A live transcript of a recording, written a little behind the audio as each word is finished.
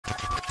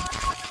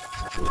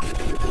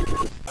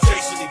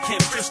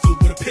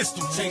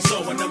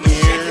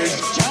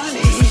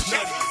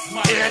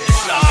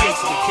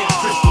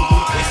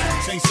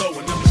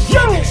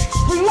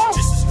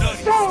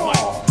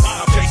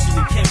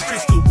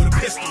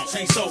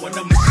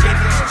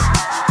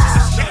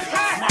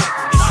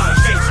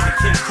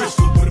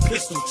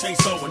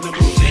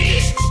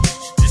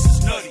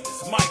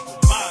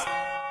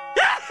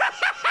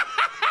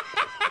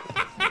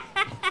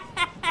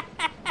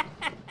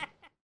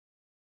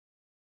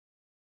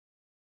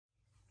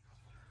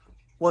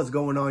What's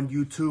going on,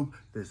 YouTube?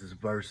 This is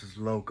Versus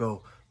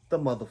Loco, the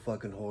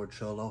motherfucking Horde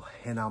Cholo,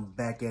 and I'm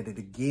back at it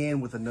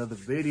again with another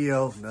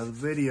video.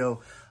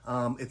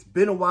 It's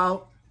been a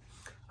while.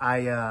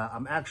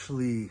 I'm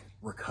actually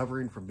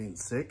recovering from being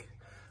sick,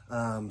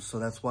 so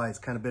that's why it's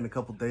kind of been a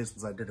couple days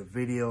since I did a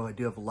video. I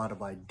do have a lot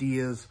of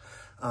ideas,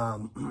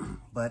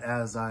 but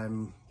as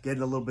I'm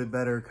getting a little bit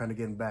better, kind of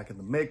getting back in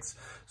the mix,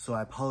 so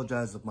I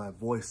apologize if my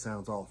voice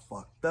sounds all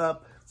fucked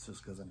up. It's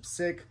just because I'm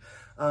sick.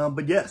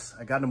 But yes,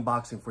 I got an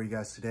unboxing for you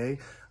guys today.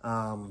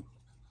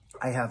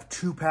 I have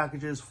 2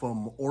 packages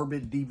from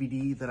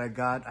OrbitDVD that I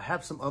got. I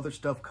have some other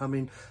stuff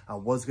coming. I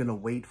was gonna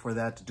wait for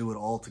that to do it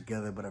all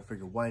together, but I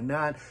figured why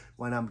not?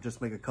 Why not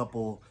just make a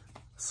couple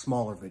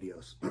smaller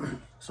videos?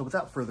 So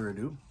without further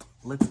ado,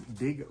 let's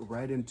dig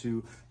right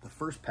into the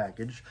first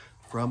package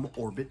from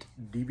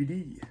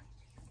OrbitDVD.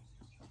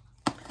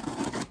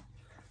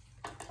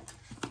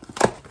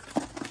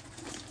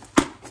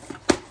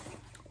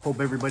 Hope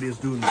everybody is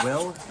doing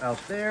well out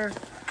there.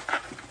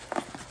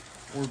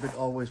 Orbit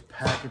always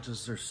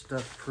packages their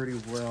stuff pretty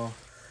well.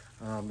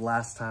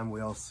 Last time we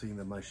all seen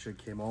that my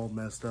shit came all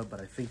messed up, but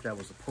I think that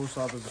was the post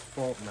office's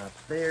fault, not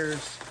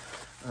theirs.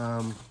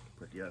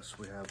 But yes,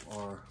 we have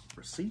our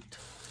receipt.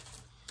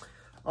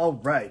 All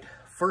right,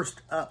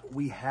 first up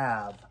we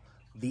have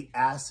the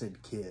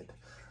Acid Kid.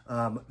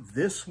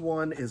 This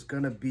one is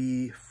gonna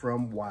be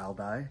from Wild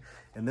Eye,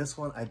 and this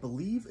one I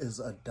believe is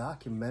a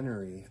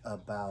documentary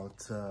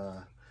about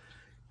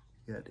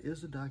yeah, it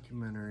is a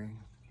documentary.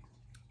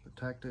 The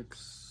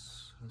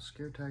tactics,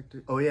 scare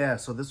tactics. Oh yeah,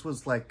 so this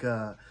was like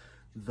the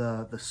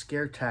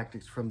scare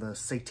tactics from the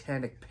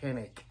Satanic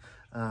Panic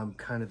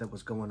kind of that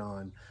was going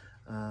on.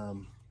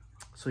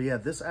 So yeah,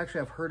 this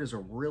actually I've heard is a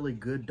really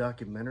good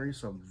documentary,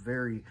 so I'm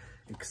very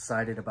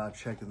excited about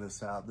checking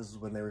this out. This is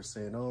when they were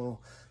saying, oh,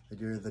 that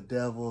you're the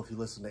devil if you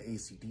listen to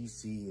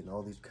AC/DC and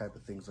all these type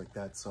of things like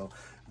that. So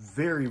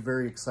very,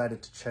 very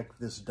excited to check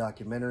this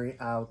documentary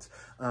out.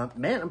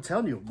 Man, I'm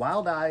telling you,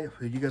 Wild Eye,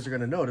 you guys are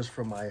going to notice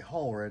from my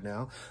haul right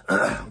now,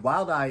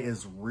 Wild Eye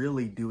is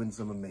really doing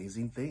some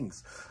amazing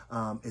things.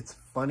 It's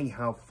funny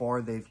how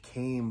far they've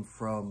came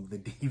from the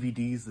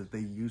DVDs that they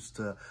used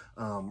to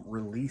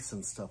release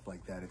and stuff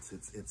like that.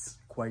 It's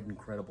quite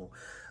incredible.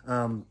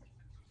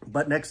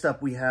 But next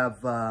up we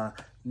have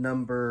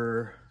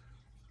number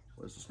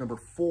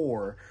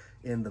 4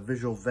 in the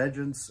Visual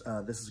Vengeance.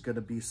 This is going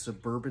to be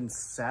Suburban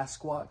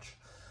Sasquatch.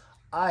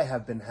 I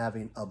have been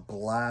having a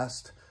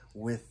blast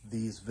with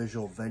these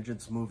Visual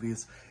Vengeance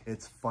movies.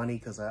 It's funny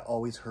because I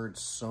always heard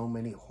so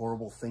many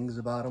horrible things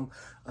about them,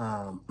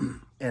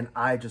 and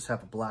I just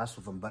have a blast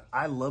with them. But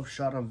I love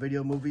shot on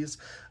video movies,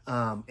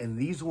 and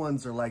these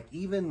ones are like,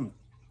 even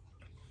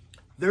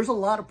there's a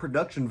lot of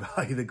production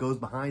value that goes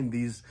behind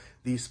these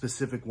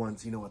specific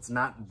ones. You know, it's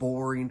not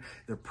boring.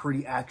 They're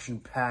pretty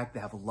action-packed. They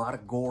have a lot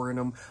of gore in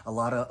them, a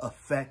lot of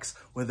effects,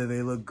 whether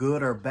they look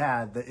good or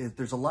bad.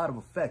 There's a lot of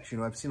effects. You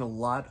know, I've seen a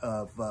lot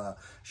of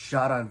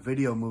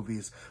shot-on-video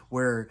movies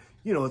where,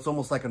 you know, it's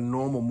almost like a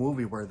normal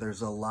movie where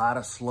there's a lot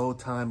of slow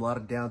time, a lot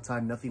of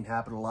downtime, nothing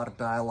happened, a lot of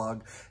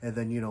dialogue. And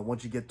then, you know,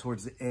 once you get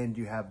towards the end,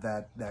 you have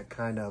that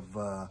kind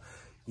of...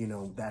 you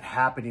know, that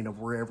happening of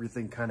where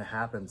everything kind of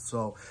happens.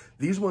 So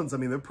these ones, I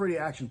mean, they're pretty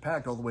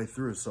action-packed all the way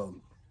through. So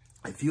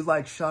if you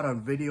like shot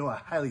on video, I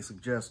highly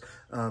suggest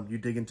you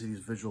dig into these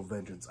Visual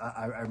Vengeance.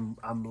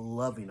 I'm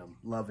loving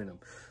them,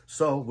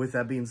 So with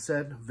that being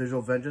said,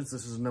 Visual Vengeance,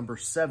 this is number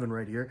 7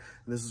 right here.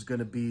 And this is going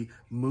to be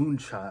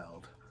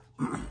Moonchild.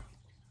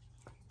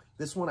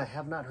 This one I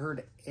have not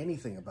heard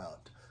anything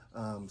about.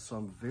 So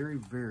I'm very,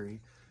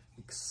 very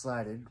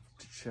excited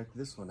to check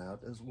this one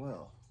out as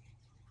well.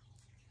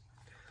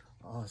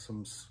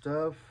 Awesome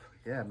stuff.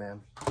 Yeah,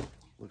 man.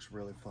 Looks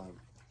really fun.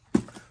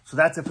 So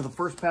that's it for the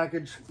first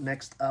package.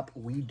 Next up,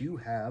 we do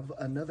have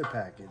another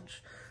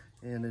package.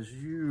 And as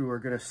you are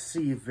going to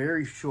see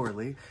very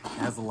shortly, it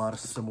has a lot of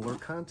similar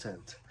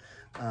content.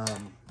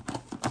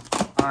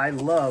 I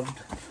love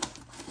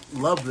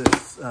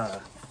this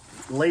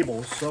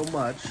label so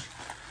much,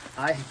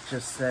 I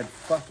just said,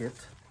 fuck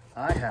it.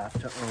 I have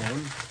to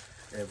own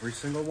every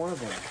single one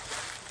of them.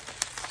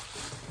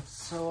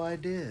 So I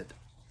did.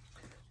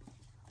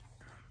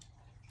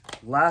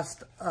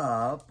 Next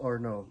up,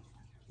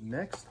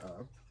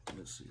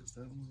 let's see, is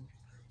that one?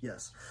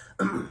 Yes.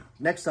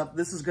 Next up,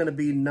 this is going to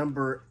be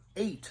number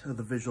 8 of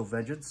the Visual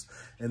Vengeance,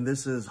 and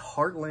this is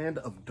Heartland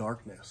of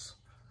Darkness.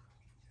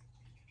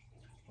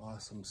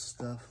 Awesome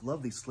stuff.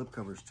 Love these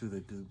slipcovers too. They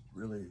do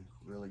really,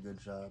 really good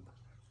job.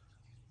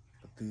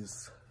 But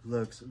these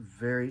Looks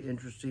very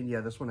interesting. Yeah,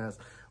 this one has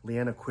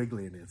Liana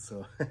Quigley in it,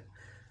 so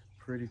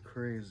pretty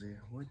crazy.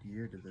 What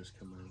year did this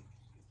come out?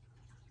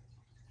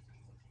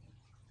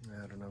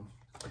 I don't know.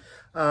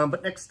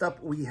 But next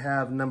up, we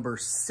have number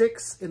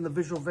 6 in the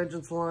Visual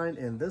Vengeance line.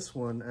 And this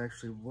one,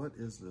 actually, what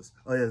is this?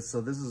 Oh, yeah,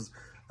 so this is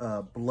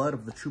Blood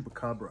of the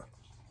Chupacabra.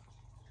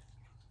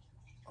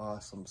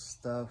 Awesome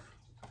stuff.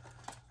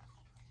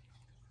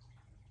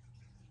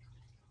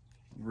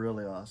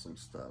 Really awesome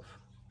stuff.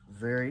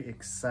 Very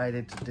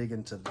excited to dig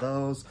into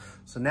those.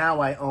 So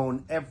now I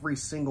own every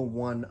single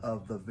one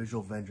of the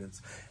Visual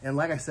Vengeance. And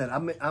like I said,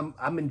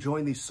 I'm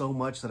enjoying these so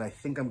much that I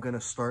think I'm going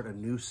to start a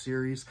new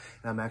series.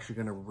 And I'm actually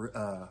going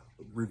to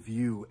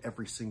review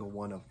every single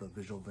one of the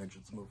Visual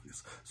Vengeance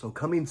movies. So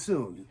coming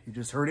soon, you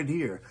just heard it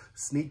here,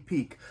 sneak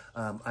peek.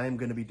 I am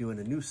going to be doing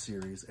a new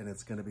series, and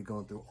it's going to be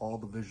going through all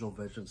the Visual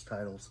Vengeance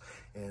titles.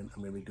 And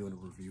I'm going to be doing a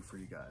review for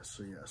you guys.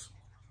 So yes.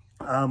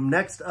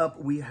 Next up,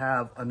 we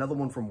have another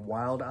one from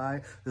Wild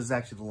Eye. This is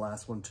actually the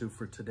last one, too,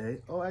 for today.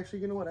 Oh, actually,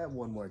 you know what? I have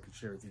one more I could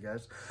share with you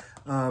guys.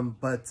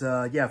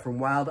 Yeah, from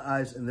Wild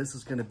Eyes, and this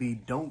is going to be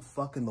Don't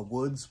Fuck in the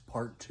Woods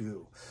Part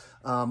 2.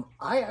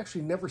 I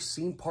actually never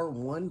seen Part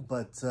 1,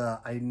 but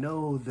I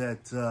know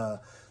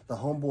that the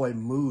homeboy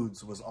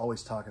Moods was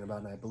always talking about,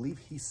 and I believe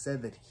he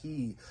said that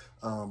he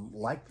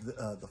liked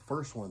the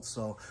first one.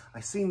 So I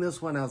seen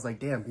this one, I was like,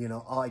 damn, you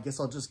know, I guess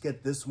I'll just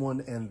get this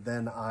one, and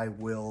then I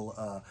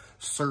will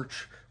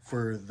search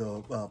for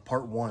the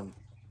Part 1.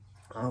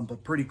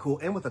 But pretty cool.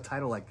 And with a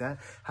title like that,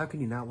 how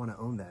can you not want to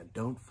own that?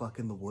 Don't Fuck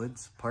in the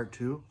Woods Part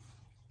 2.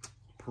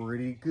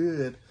 Pretty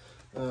good.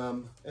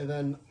 And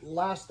then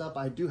last up,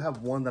 I do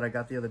have one that I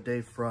got the other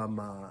day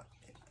from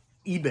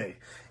eBay,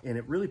 and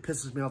it really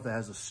pisses me off that it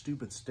has a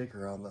stupid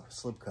sticker on the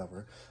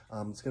slipcover.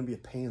 It's going to be a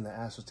pain in the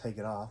ass to take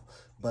it off,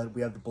 but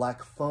we have the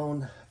black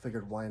phone.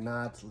 Figured why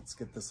not? Let's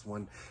get this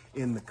one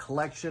in the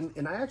collection.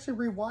 And I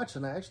actually rewatched,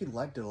 and I actually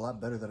liked it a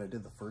lot better than I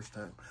did the first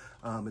time.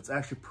 It's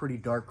actually pretty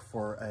dark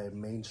for a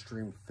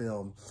mainstream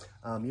film.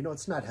 You know,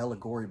 it's not hella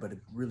gory, but it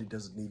really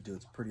doesn't need to.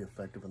 It's pretty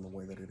effective in the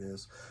way that it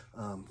is.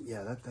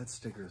 Yeah, that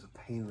sticker is a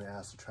pain in the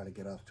ass to try to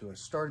get off to. I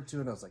started to,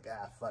 and I was like,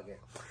 ah, fuck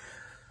it.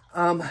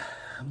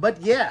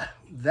 But yeah,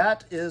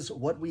 that is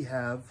what we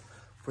have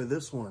for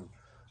this one.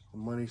 The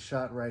money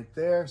shot right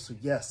there. So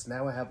yes,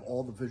 now I have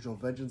all the Visual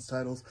Vengeance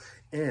titles,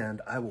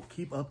 and I will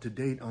keep up to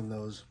date on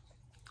those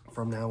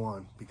from now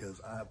on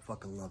because I'm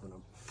fucking loving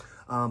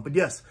them. But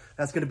yes,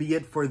 that's going to be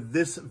it for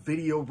this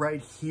video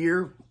right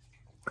here.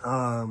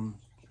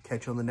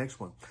 Catch you on the next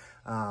one.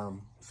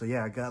 So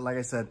yeah, like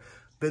I said,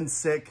 been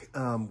sick,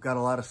 got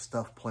a lot of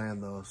stuff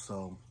planned though.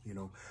 So, you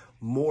know,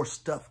 more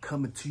stuff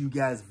coming to you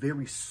guys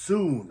very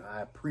soon.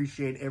 I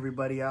appreciate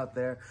everybody out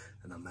there,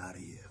 and I'm out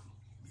of here.